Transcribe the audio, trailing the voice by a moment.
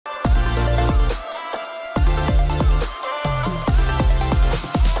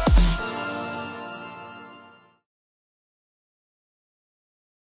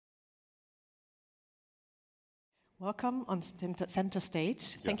Welcome on center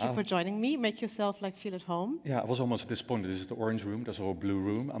stage. Thank you for joining me. Make yourself feel at home. Yeah, I was almost disappointed. This is the orange room. There's a blue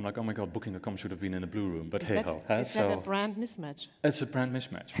room. I'm like, oh my god, Booking.com should have been in the blue room. But hey ho. Is that a brand mismatch? It's a brand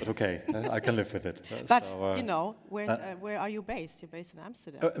mismatch, but okay, I can live with it. But where are you based? You're based in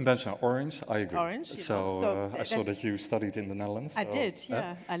Amsterdam. In Amsterdam, Orange. I agree. Orange. So I saw that you studied in the Netherlands. I did.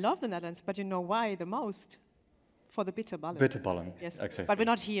 Yeah, I love the Netherlands. But you know why the most? For the bitterballen. Bitterballen, yes. Exactly. But we're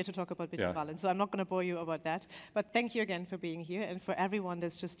not here to talk about bitterballen, so I'm not going to bore you about that. But thank you again for being here, and for everyone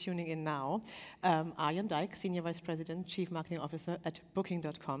that's just tuning in now. Arjan Dijk, Senior Vice President, Chief Marketing Officer at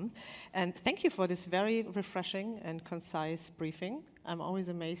Booking.com. And thank you for this very refreshing and concise briefing. I'm always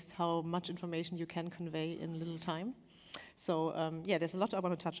amazed how much information you can convey in little time. So there's a lot I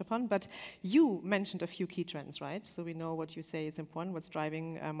want to touch upon, but you mentioned a few key trends, right? So we know what you say is important, what's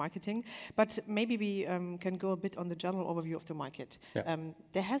driving marketing, but maybe we can go a bit on the general overview of the market. Yeah.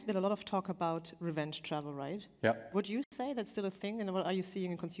 There has been a lot of talk about revenge travel, right? Yeah. Would you say that's still a thing, and what are you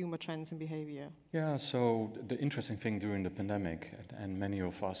seeing in consumer trends and behavior? Yeah, so the interesting thing during the pandemic, and many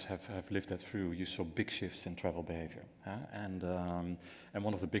of us have lived that through, you saw big shifts in travel behavior. And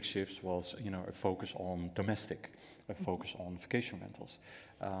one of the big shifts was, a focus on domestic, a focus on vacation rentals.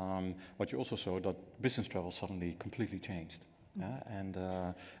 What you also saw, that business travel suddenly completely changed. And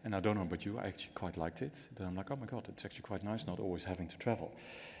I don't know about you, I actually quite liked it. Then I'm like, oh my god, it's actually quite nice not always having to travel.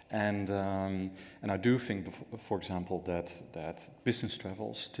 And I do think, for example, that business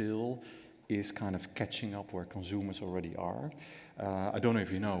travel still is kind of catching up where consumers already are. I don't know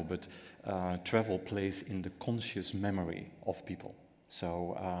if you know, but travel plays in the conscious memory of people.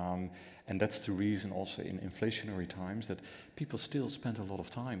 So, and that's the reason also in inflationary times that people still spend a lot of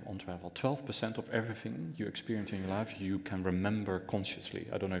time on travel. 12% of everything you experience in your life, you can remember consciously.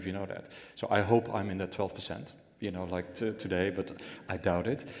 I don't know if you know that. So I hope I'm in that 12%, today, but I doubt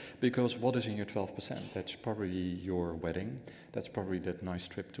it. Because what is in your 12%? That's probably your wedding. That's probably that nice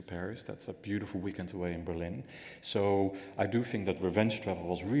trip to Paris. That's a beautiful weekend away in Berlin. So I do think that revenge travel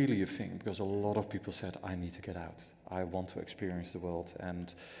was really a thing because a lot of people said, I need to get out. I want to experience the world.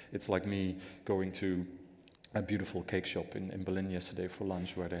 And it's like me going to a beautiful cake shop in Berlin yesterday for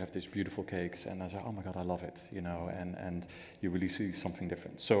lunch where they have these beautiful cakes, and I said, oh my god, I love it, and you really see something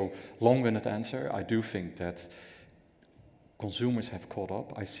different. So, long-winded answer, I do think that consumers have caught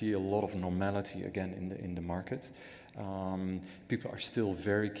up. I see a lot of normality again in the market. People are still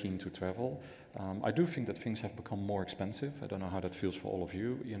very keen to travel. I do think that things have become more expensive. I don't know how that feels for all of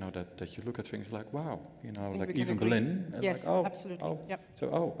you. That you look at things like, wow, like even Berlin. Yes, like, absolutely. Oh, yep.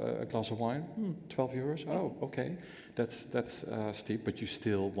 So, a glass of wine, 12 euros. Oh, okay, that's steep, but you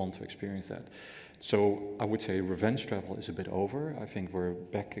still want to experience that. So I would say revenge travel is a bit over. I think we're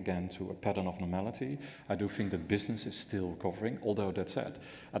back again to a pattern of normality. I do think that business is still recovering, although that said,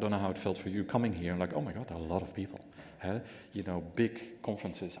 I don't know how it felt for you coming here and like, oh my god, there are a lot of people. Big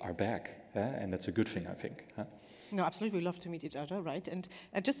conferences are back, and that's a good thing, I think. No, absolutely. We love to meet each other, right? And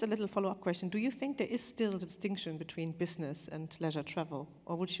just a little follow-up question. Do you think there is still a distinction between business and leisure travel?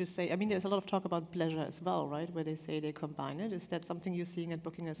 Or would you say, there's a lot of talk about pleasure as well, right? Where they say they combine it. Is that something you're seeing at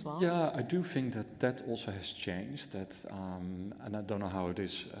Booking as well? Yeah, I do think that also has changed. And I don't know how it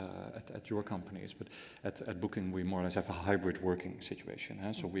is at your companies, but at Booking we more or less have a hybrid working situation.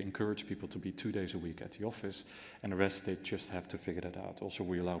 So we encourage people to be 2 days a week at the office, and the rest they just have to figure that out. Also,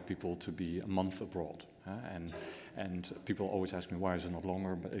 we allow people to be a month abroad. And people always ask me, why is it not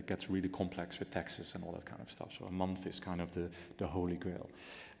longer? But it gets really complex with taxes and all that kind of stuff. So a month is kind of the holy grail.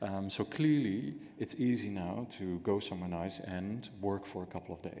 So clearly, it's easy now to go somewhere nice and work for a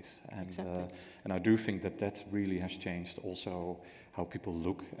couple of days. And, exactly. And I do think that really has changed also how people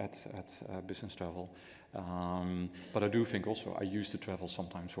look at business travel. But I do think also I used to travel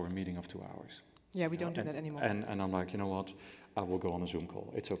sometimes for a meeting of 2 hours. Yeah, we don't do that anymore. And I'm like, you know what? I will go on a Zoom call.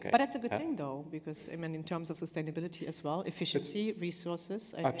 It's okay. But that's a good thing, though, because in terms of sustainability as well, efficiency,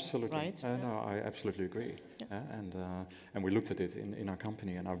 resources. Absolutely. I think, right? No, I absolutely agree. Yeah. And we looked at it in our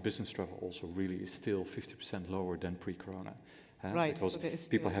company, and our business travel also really is still 50% lower than pre-corona. Right. Because so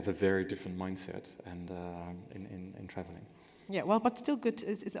people have a very different mindset and in traveling. Yeah, well, but still good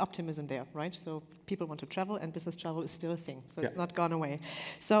is optimism there, right? So people want to travel, and business travel is still a thing. So it's not gone away.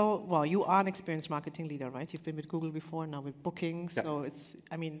 So, well, you are an experienced marketing leader, right? You've been with Google before, now with Booking. Yeah. So it's,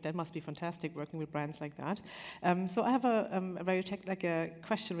 that must be fantastic working with brands like that. So I have a very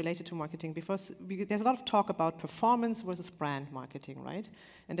question related to marketing, because there's a lot of talk about performance versus brand marketing, right?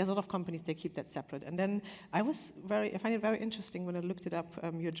 And there's a lot of companies, they keep that separate. And then I find it very interesting when I looked it up,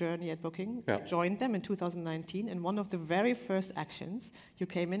 your journey at Booking. Yeah. You joined them in 2019, and one of the very first actions, you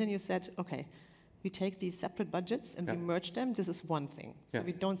came in and you said, okay, we take these separate budgets and we merge them. This is one thing. So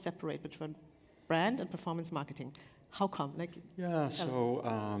we don't separate between brand and performance marketing. How come? Like, yeah, so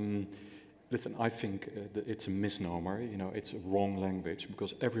listen, I think that it's a misnomer, you know, it's a wrong language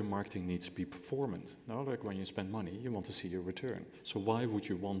because every marketing needs to be performant. No, like when you spend money, you want to see your return. So why would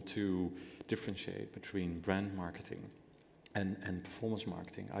you want to differentiate between brand marketing and performance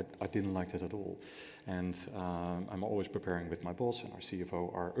marketing? I didn't like that at all. And I'm always preparing with my boss and our CFO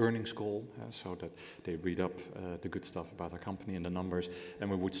our earnings call, so that they read up the good stuff about our company and the numbers, and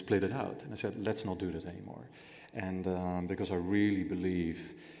we would split it out. And I said, let's not do that anymore. And because I really believe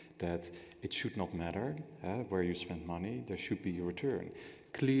that it should not matter where you spend money, there should be a return.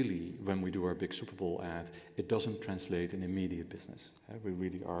 Clearly, when we do our big Super Bowl ad, it doesn't translate in immediate business. We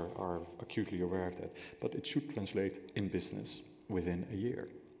really are acutely aware of that. But it should translate in business within a year.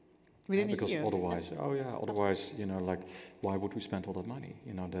 Within a year? Because otherwise, otherwise, you know, like, why would we spend all that money?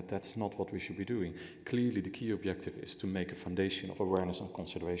 You know, that's not what we should be doing. Clearly, the key objective is to make a foundation of awareness and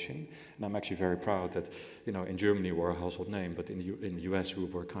consideration. And I'm actually very proud that, you know, in Germany we're a household name, but in the US we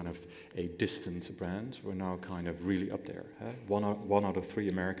were kind of a distant brand. We're now kind of really up there. One out of 3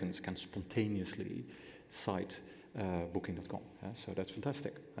 Americans can spontaneously cite Booking.com, so that's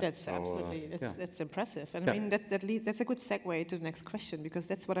fantastic. That's absolutely, that's impressive. And I mean, that's a good segue to the next question, because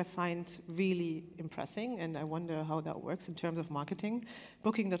that's what I find really impressing, and I wonder how that works in terms of marketing.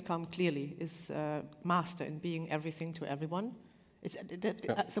 Booking.com clearly is master in being everything to everyone. It's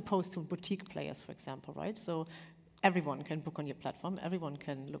as opposed to boutique players, for example, right? So everyone can book on your platform, everyone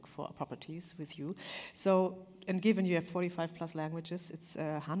can look for properties with you. So, and given you have 45 plus languages, it's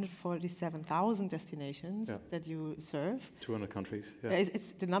 147,000 destinations that you serve. 200 countries. Yeah.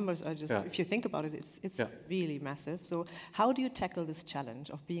 It's the numbers are just, if you think about it, it's really massive. So how do you tackle this challenge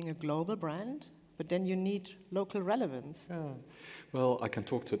of being a global brand, but then you need local relevance? Yeah. Well, I can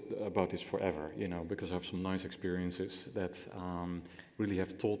talk about this forever, you know, because I have some nice experiences that really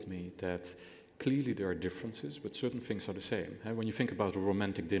have taught me that clearly there are differences, but certain things are the same. When you think about a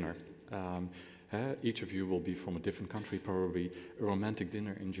romantic dinner, each of you will be from a different country, probably. A romantic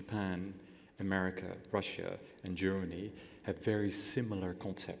dinner in Japan, America, Russia, and Germany have very similar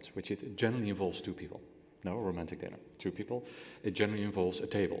concepts, which it generally involves 2 people. No, a romantic dinner, 2 people. It generally involves a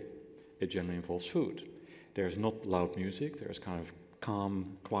table. It generally involves food. There's not loud music, there's kind of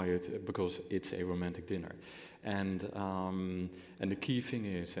calm, quiet, because it's a romantic dinner. And the key thing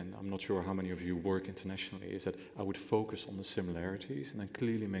is, and I'm not sure how many of you work internationally, is that I would focus on the similarities and then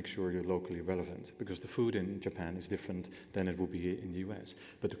clearly make sure you're locally relevant, because the food in Japan is different than it would be in the US.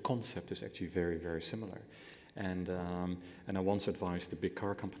 But the concept is actually very, very similar. And I once advised a big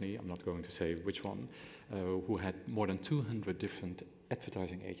car company, I'm not going to say which one, who had more than 200 different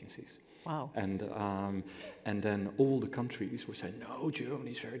advertising agencies. Wow. And then all the countries were saying, no, Germany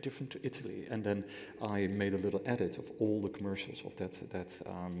is very different to Italy. And then I made a little edit of all the commercials of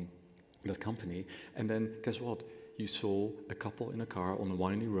that company. And then guess what? You saw a couple in a car on a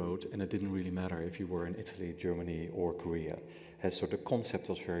windy road, and it didn't really matter if you were in Italy, Germany, or Korea. So the concept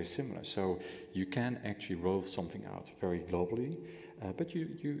was very similar. So you can actually roll something out very globally, but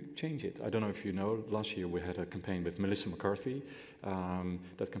you change it. I don't know if you know, last year we had a campaign with Melissa McCarthy.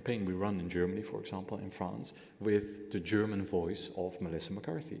 That campaign we run in Germany, for example, in France, with the German voice of Melissa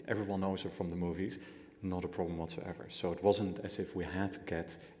McCarthy. Everyone knows her from the movies, not a problem whatsoever. So it wasn't as if we had to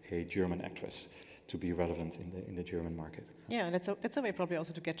get a German actress to be relevant in the German market. Yeah, and that's a way probably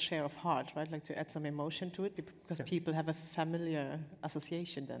also to get share of heart, right? Like to add some emotion to it, because people have a familiar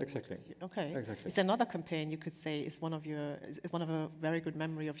association then. Exactly. Okay. Exactly. Is there another campaign you could say is one of a very good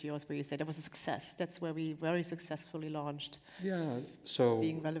memory of yours where you say that was a success? That's where we very successfully launched. Yeah. So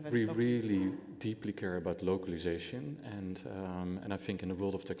being relevant we locally. really deeply care about localization, and I think in the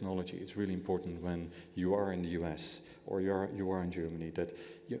world of technology, it's really important when you are in the US or you are in Germany that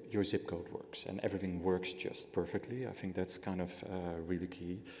your zip code works and everything works just perfectly. I think that's kind of really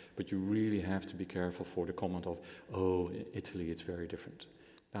key. But you really have to be careful for the comment of, oh, in Italy it's very different.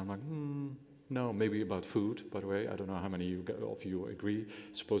 And I'm like, no, maybe about food, by the way. I don't know how many of you agree.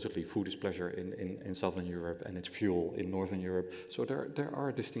 Supposedly food is pleasure in Southern Europe and it's fuel in Northern Europe. So there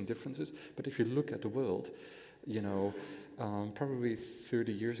are distinct differences. But if you look at the world, you know, probably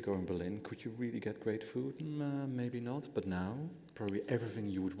 30 years ago in Berlin, could you really get great food? Maybe not, but now probably everything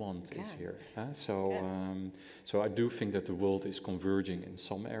you would want is here. So I do think that the world is converging in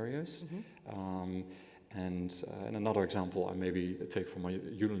some areas. And another example I maybe take from my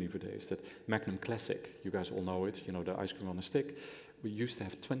Unilever days, that Magnum Classic, you guys all know it, you know, the ice cream on a stick. we used to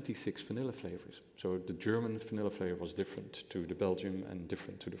have 26 vanilla flavors. So the German vanilla flavor was different to the Belgium and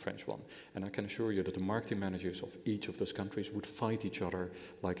different to the French one. And I can assure you that the marketing managers of each of those countries would fight each other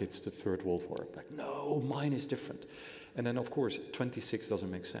like it's the Third World War. Like, no, mine is different. And then, of course, 26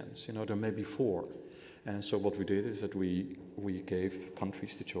 doesn't make sense. You know, there may be 4. And so what we did is that we gave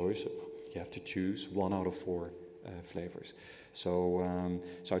countries the choice of, you have to choose 1 out of 4 flavors. So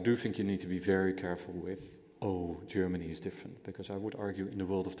I do think you need to be very careful with, oh, Germany is different, because I would argue in the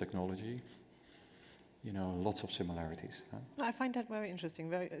world of technology, you know, lots of similarities. Huh? I find that very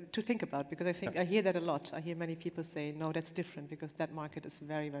interesting, to think about, because I think I hear that a lot. I hear many people say, no, that's different, because that market is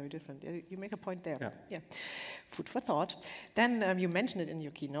very, very different. You make a point there. Yeah. Food for thought. Then you mentioned it in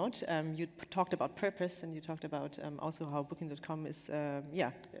your keynote. You talked about purpose, and you talked about also how Booking.com is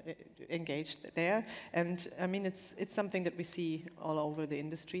engaged there. And I mean, it's something that we see all over the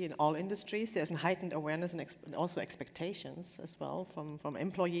industry, in all industries. There's a heightened awareness and also expectations as well from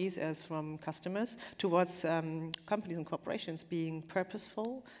employees as from customers towards companies and corporations being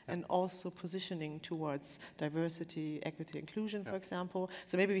purposeful and also positioning towards diversity, equity, inclusion, for example.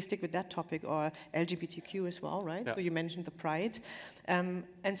 So maybe we stick with that topic, or LGBTQ as well, right? So you mentioned the pride. And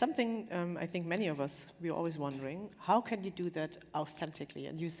something I think many of us, we're always wondering, how can you do that authentically?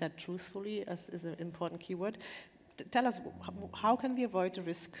 And you said truthfully is an important keyword. Tell us, how can we avoid the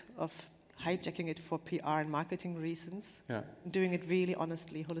risk of hijacking it for PR and marketing reasons, doing it really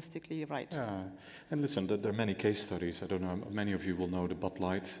honestly, holistically right? Yeah, and listen, there are many case studies. I don't know, many of you will know the Bud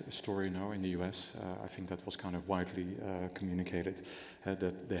Light story now in the US. I think that was kind of widely communicated,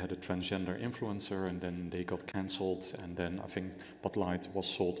 that they had a transgender influencer and then they got cancelled, and then I think Bud Light was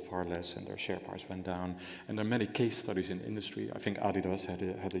sold far less and their share price went down. And there are many case studies in the industry. I think Adidas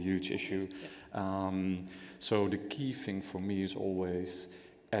had a huge issue. So the key thing for me is always,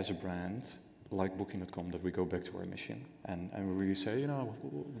 as a brand, like Booking.com, that we go back to our mission and we really say, you know,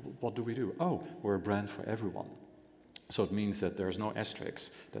 what do we do? Oh, we're a brand for everyone. So it means that there's no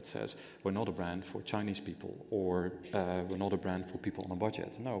asterisk that says we're not a brand for Chinese people, or we're not a brand for people on a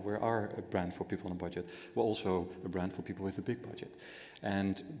budget. No, we are a brand for people on a budget. We're also a brand for people with a big budget.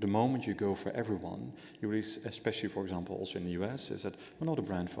 And the moment you go for everyone, you really, especially for example also in the US, is that we're not a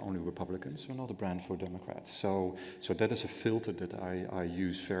brand for only Republicans, we're not a brand for Democrats. So that is a filter that I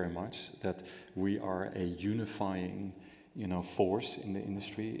use very much, that we are a unifying, you know, force in the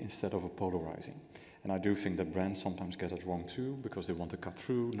industry instead of a polarizing. And I do think that brands sometimes get it wrong too, because they want to cut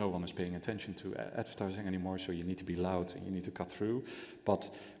through. No one is paying attention to advertising anymore, so you need to be loud and you need to cut through. But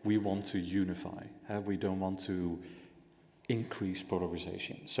we want to unify. We don't want to increase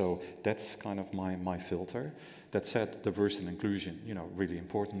polarization. So that's kind of my filter. That said, diversity and inclusion, you know, really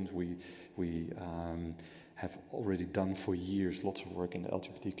important. We have already done for years lots of work in the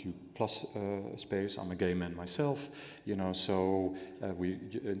LGBTQ plus space. I'm a gay man myself, you know, so we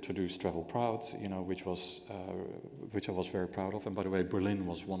introduced Travel Proud, you know, which I was very proud of. And by the way, Berlin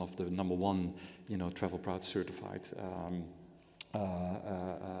was one of the #1, you know, Travel Proud certified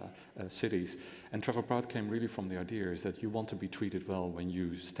cities. And Travel Proud came really from the idea is that you want to be treated well when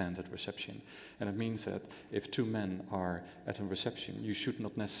you stand at reception. And it means that if 2 men are at a reception, you should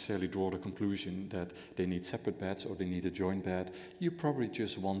not necessarily draw the conclusion that they need separate beds or they need a joint bed. You probably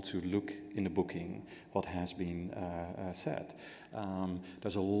just want to look in the booking what has been said.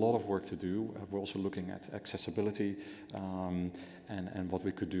 There's a lot of work to do. We're also looking at accessibility and what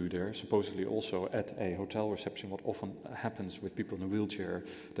we could do there. Supposedly also at a hotel reception, what often happens with people in a wheelchair,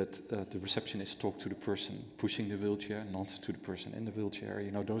 that the receptionist talk to the person pushing the wheelchair, not to the person in the wheelchair.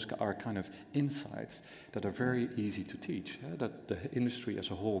 You know, those are kind of insights that are very easy to teach, that the industry as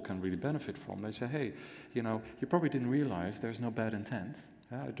a whole can really benefit from. They say, hey, you know, you probably didn't realize there's no bad intent.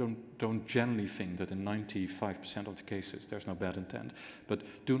 I don't generally think that in 95% of the cases there's no bad intent, but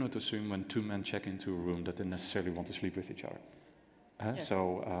do not assume when 2 men check into a room that they necessarily want to sleep with each other. Yes.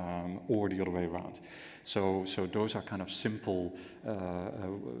 So, or the other way around. So those are kind of simple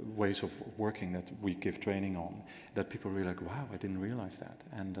ways of working that we give training on, that people are really like, wow, I didn't realize that.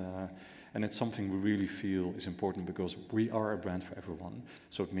 And it's something we really feel is important, because we are a brand for everyone.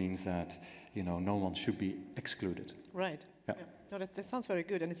 So it means that, you know, no one should be excluded. Right. Yeah. No, that sounds very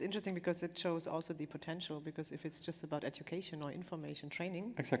good, and it's interesting because it shows also the potential, because if it's just about education or information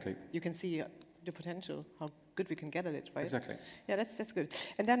training, exactly, you can see the potential, how good we can get at it, right? Exactly. Yeah, that's good.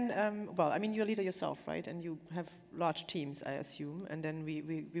 And then, well, I mean, you're a leader yourself, right? And you have large teams, I assume. And then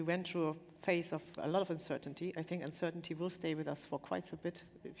we went through a phase of a lot of uncertainty. I think uncertainty will stay with us for quite a bit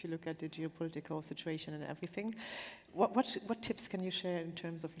if you look at the geopolitical situation and everything. What tips can you share in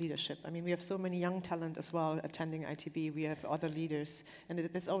terms of leadership? I mean, we have so many young talent as well attending ITB. We have other leaders, and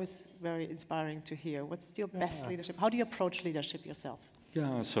it's always very inspiring to hear. What's your best leadership? How do you approach leadership yourself?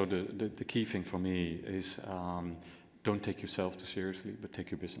 Yeah, so the key thing for me is don't take yourself too seriously, but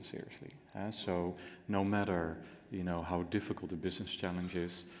take your business seriously. So no matter, how difficult the business challenge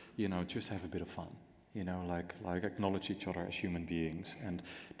is, just have a bit of fun. Like acknowledge each other as human beings. And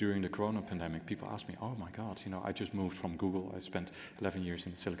during the Corona pandemic, people asked me, oh my God, I just moved from Google. I spent 11 years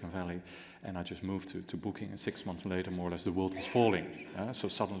in Silicon Valley, and I just moved to Booking, and 6 months later, more or less, the world was falling. So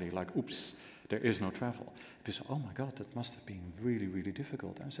suddenly, like, oops, there is no travel. People said, oh my God, that must have been really, really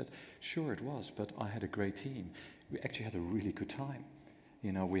difficult. And I said, sure it was, but I had a great team. We actually had a really good time.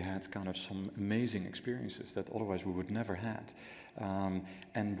 We had kind of some amazing experiences that otherwise we would never had.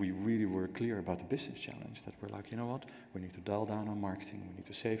 And we really were clear about the business challenge, that we're like, you know what, we need to dial down on marketing, we need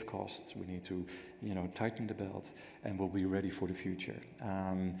to save costs, we need to, tighten the belt, and we'll be ready for the future.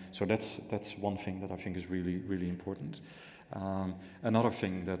 So that's one thing that I think is really, really important. Another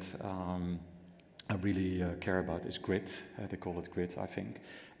thing that I really care about is grit. They call it grit, I think.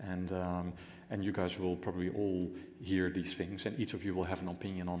 And you guys will probably all hear these things, and each of you will have an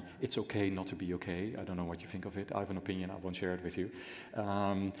opinion on it's okay not to be okay. I don't know what you think of it. I have an opinion. I won't share it with you.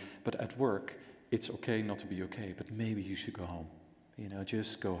 But at work, it's okay not to be okay, but maybe you should go home.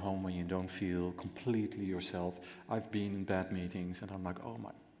 Just go home when you don't feel completely yourself. I've been in bad meetings, and I'm like, oh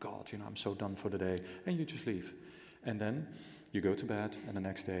my God, I'm so done for the day. And you just leave. And then you go to bed, and the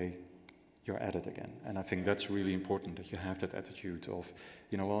next day, you're at it again. And I think that's really important, that you have that attitude of,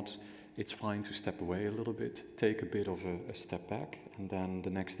 you know what, it's fine to step away a little bit, take a bit of a step back, and then the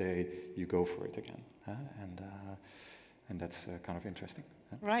next day you go for it again. And that's kind of interesting.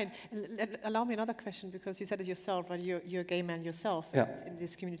 Right. Allow me another question, because you said it yourself, right? You're a gay man yourself in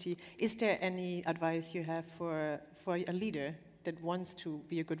this community. Is there any advice you have for a leader that wants to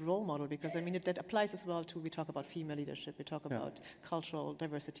be a good role model? Because I mean, that applies as well to, we talk about female leadership, we talk about cultural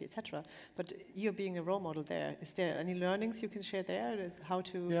diversity, etc. But you're being a role model there. Is there any learnings you can share there? How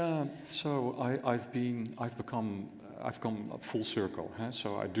to? Yeah. So I've come full circle.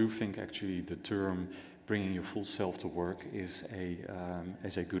 So I do think actually the term bringing your full self to work is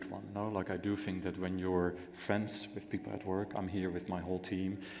a good one. No, like I do think that when you're friends with people at work, I'm here with my whole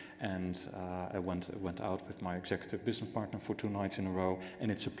team, and I went out with my executive business partner for 2 nights in a row,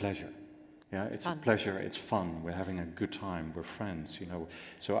 and it's a pleasure. Yeah, it's a pleasure. It's fun. We're having a good time. We're friends.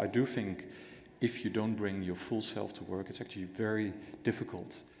 So I do think if you don't bring your full self to work, it's actually very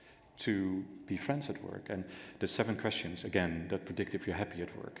difficult to be friends at work. And the 7 questions, again, that predict if you're happy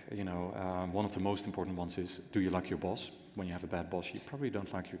at work. One of the most important ones is, do you like your boss? When you have a bad boss, you probably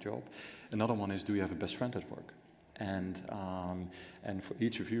don't like your job. Another one is, do you have a best friend at work? And for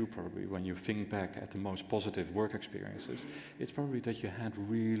each of you, probably, when you think back at the most positive work experiences, it's probably that you had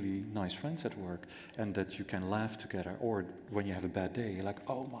really nice friends at work, and that you can laugh together. Or when you have a bad day, you're like,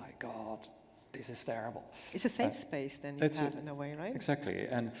 oh my God, this is terrible. It's a safe space then you have in a way, right? Exactly.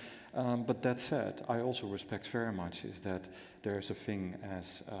 And but that said, I also respect very much is that there's a thing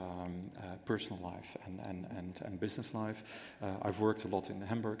as personal life and business life. I've worked a lot in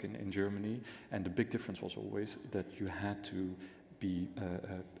Hamburg, in Germany, and the big difference was always that you had to be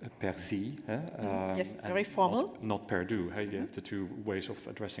per se. Yes, very formal. Not per du. You have the 2 ways of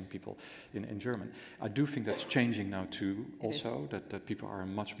addressing people in German. I do think that's changing now too, also, that people are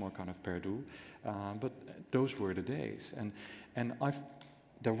much more kind of per du. But those were the days. And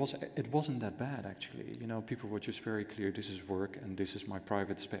it wasn't that bad, actually. People were just very clear, this is work and this is my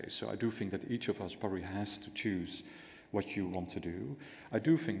private space. So I do think that each of us probably has to choose what you want to do. I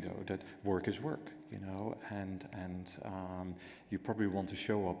do think, though, that work is work, and you probably want to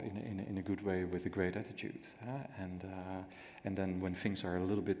show up in a good way with a great attitude. And then when things are a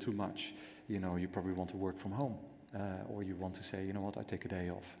little bit too much, you probably want to work from home, or you want to say, you know what, I take a day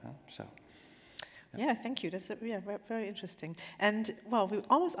off. So. Yeah, thank you. That's very interesting. And, well, we're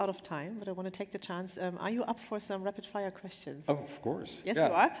almost out of time, but I want to take the chance. Are you up for some rapid-fire questions? Oh, of course. Yes, you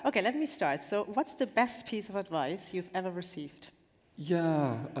are? Okay, let me start. So what's the best piece of advice you've ever received?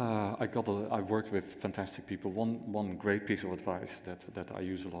 Yeah, I've worked with fantastic people. One great piece of advice that I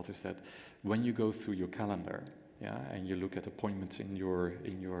use a lot is that when you go through your calendar, and you look at appointments in your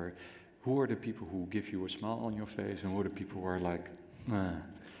who are the people who give you a smile on your face, and who are the people who are like,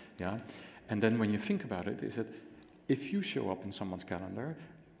 And then when you think about it, is that if you show up in someone's calendar,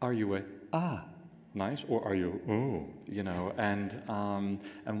 are you nice, or are you, oh, you know? And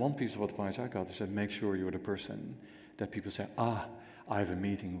one piece of advice I got is that make sure you're the person that people say, I have a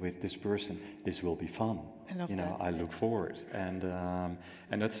meeting with this person. This will be fun. I look forward, and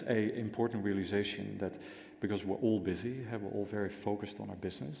that's a important realization that because we're all busy, we're all very focused on our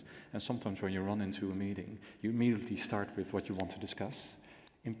business, and sometimes when you run into a meeting, you immediately start with what you want to discuss,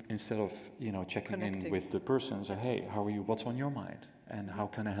 instead of checking in with the person and say, hey, how are you? What's on your mind, and how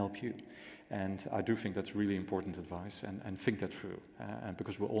can I help you? And I do think that's really important advice, and think that through, and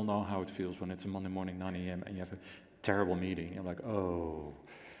because we all know how it feels when it's a Monday morning, 9 a.m., and you have a terrible meeting. You're like, oh,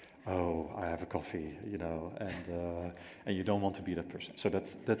 I have a coffee, and you don't want to be that person. So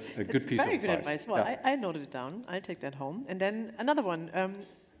that's a good piece of advice. Very good advice. Well, yeah. I noted it down. I'll take that home. And then another one.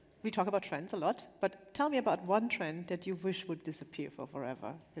 We talk about trends a lot, but tell me about one trend that you wish would disappear for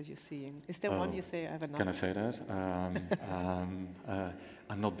forever that you're seeing. Is there one you say I have enough? Can I say that?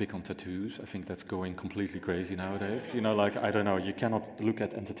 I'm not big on tattoos. I think that's going completely crazy nowadays. I don't know, you cannot look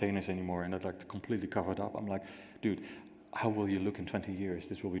at entertainers anymore and they're completely covered up. I'm like, dude, how will you look in 20 years?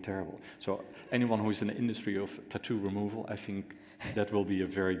 This will be terrible. So anyone who is in the industry of tattoo removal, I think that will be a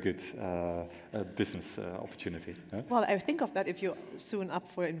very good business opportunity. Huh? Well, I think of that if you're soon up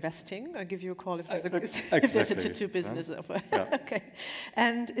for investing. I'll give you a call if there's a tattoo business. Yeah. Okay.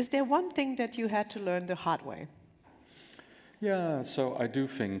 And is there one thing that you had to learn the hard way? Yeah, so I do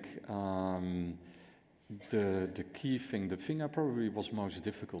think the key thing, the thing I probably was most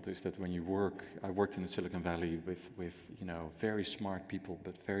difficult is that when you work, I worked in the Silicon Valley with very smart people,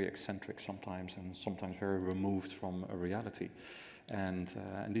 but very eccentric sometimes, and sometimes very removed from a reality. And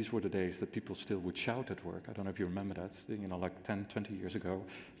these were the days that people still would shout at work. I don't know if you remember that, like 10, 20 years ago.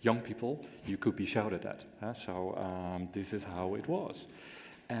 Young people, you could be shouted at. So this is how it was.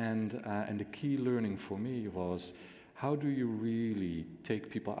 And the key learning for me was, how do you really take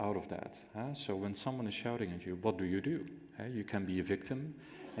people out of that? So when someone is shouting at you, what do? You can be a victim,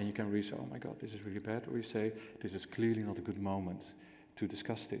 and you can really say, oh my God, this is really bad. Or you say, this is clearly not a good moment to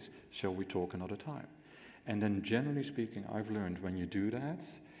discuss this. Shall we talk another time? And then generally speaking, I've learned when you do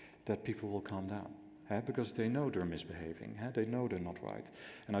that people will calm down. Because they know they're misbehaving, they know they're not right.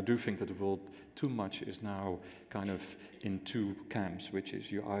 And I do think that the world too much is now kind of in two camps, which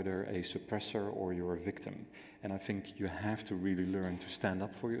is you're either a suppressor or you're a victim. And I think you have to really learn to stand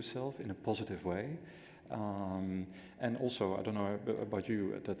up for yourself in a positive way. And also, I don't know about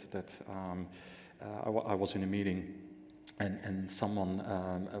you, I was in a meeting and someone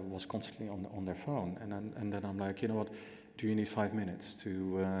was constantly on their phone. And then I'm like, you know what? Do you need 5 minutes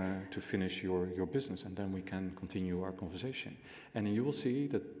to finish your business, and then we can continue our conversation? And then you will see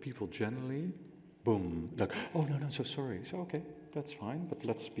that people generally, boom, like, oh no, so sorry. So okay, that's fine, but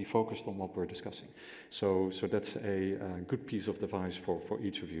let's be focused on what we're discussing. So that's a good piece of advice for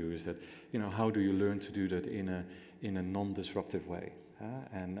each of you, is that, how do you learn to do that in a non-disruptive way?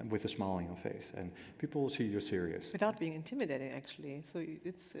 And with a smile on your face, and people will see you're serious. Without being intimidating, actually. So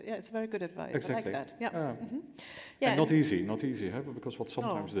it's very good advice. Exactly. I like that. Yeah. Yeah. And not easy, because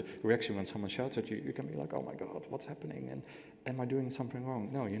sometimes the reaction when someone shouts at you, you can be like, oh my God, what's happening? And am I doing something wrong?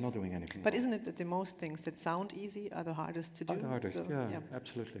 No, you're not doing anything. But isn't it that the most things that sound easy are the hardest to do? The hardest, so, yeah,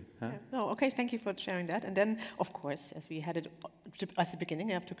 absolutely. Yeah. No, okay, thank you for sharing that. And then, of course, as we had it at the beginning,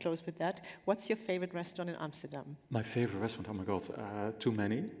 I have to close with that. What's your favorite restaurant in Amsterdam? My favorite restaurant? Oh my God. Too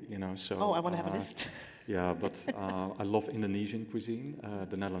many, so... Oh, I want to have a list. Yeah, but I love Indonesian cuisine.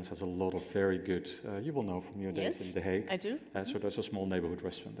 The Netherlands has a lot of very good, you will know from your days in The Hague. I do. So there's a small neighborhood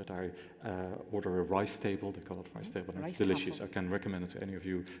restaurant that I order a rice table, they call it rice table, and it's delicious. I can recommend it to any of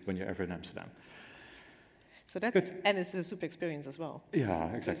you when you're ever in Amsterdam. So that's good. And it's a super experience as well. Yeah,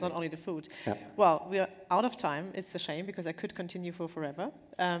 exactly. So it's not only the food. Yeah. Well, we are out of time. It's a shame because I could continue for forever.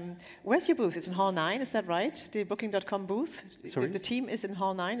 Where's your booth? It's in Hall 9, is that right? The Booking.com booth. Sorry? The team is in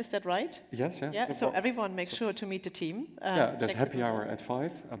Hall 9, is that right? Yes, yeah. Yeah. So everyone make sure to meet the team. Yeah, there's happy hour at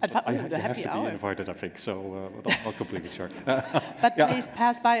 5. You have to be invited, I think. So not completely sure. But please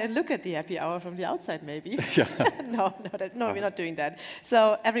pass by and look at the happy hour from the outside, maybe. Yeah. No, we're not doing that.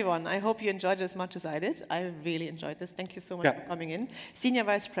 So everyone, I hope you enjoyed it as much as I did. I really enjoyed this. Thank you so much for coming in. Senior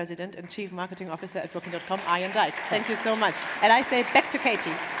Vice President and Chief Marketing Officer at Booking.com, Arjan Dijk. Thank you so much. And I say back to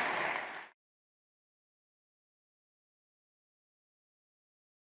Katie.